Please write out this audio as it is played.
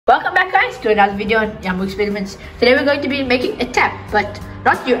to another video on Yumbo Experiments. Today we're going to be making a tap, but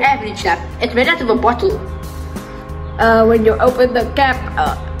not your average tap. It's made out of a bottle. When you open the cap,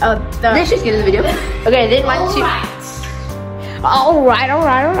 Let's just get in the video. Okay, then once you... Alright.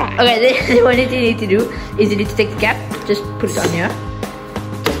 Okay, then what you need to do is you need to take the cap, just put it on here.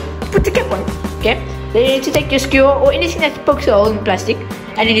 Put the cap on, okay? Then you need to take your skewer or anything that pokes a hole in plastic,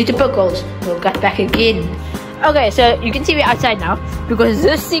 and you need to poke holes. We'll cut back again. Okay, so you can see we're outside now because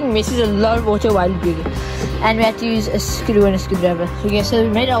this thing misses a lot of water while breathing, and we have to use a screw and a screwdriver. Okay, so we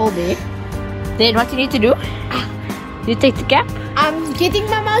made a hole there. Then what you need to do, you take the cap. I'm getting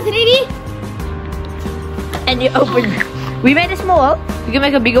my mouth ready. And you open. We made a small hole. You can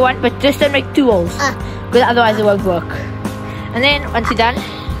make a bigger one, but just don't make 2 holes, because otherwise it won't work. And then once you're done,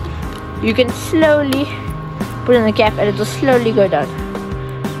 you can slowly put on the cap, and it will slowly go down.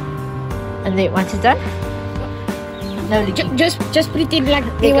 And then once it's done, no leaking. Just pretend like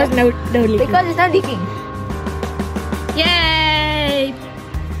there was no leaking. Because it's not leaking. Yay!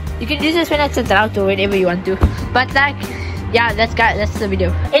 You can use this when it's a drought or whenever you want to. But like, yeah, that's the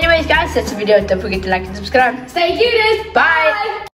video. Anyways guys, that's the video. Don't forget to like and subscribe. Stay tuned. Bye.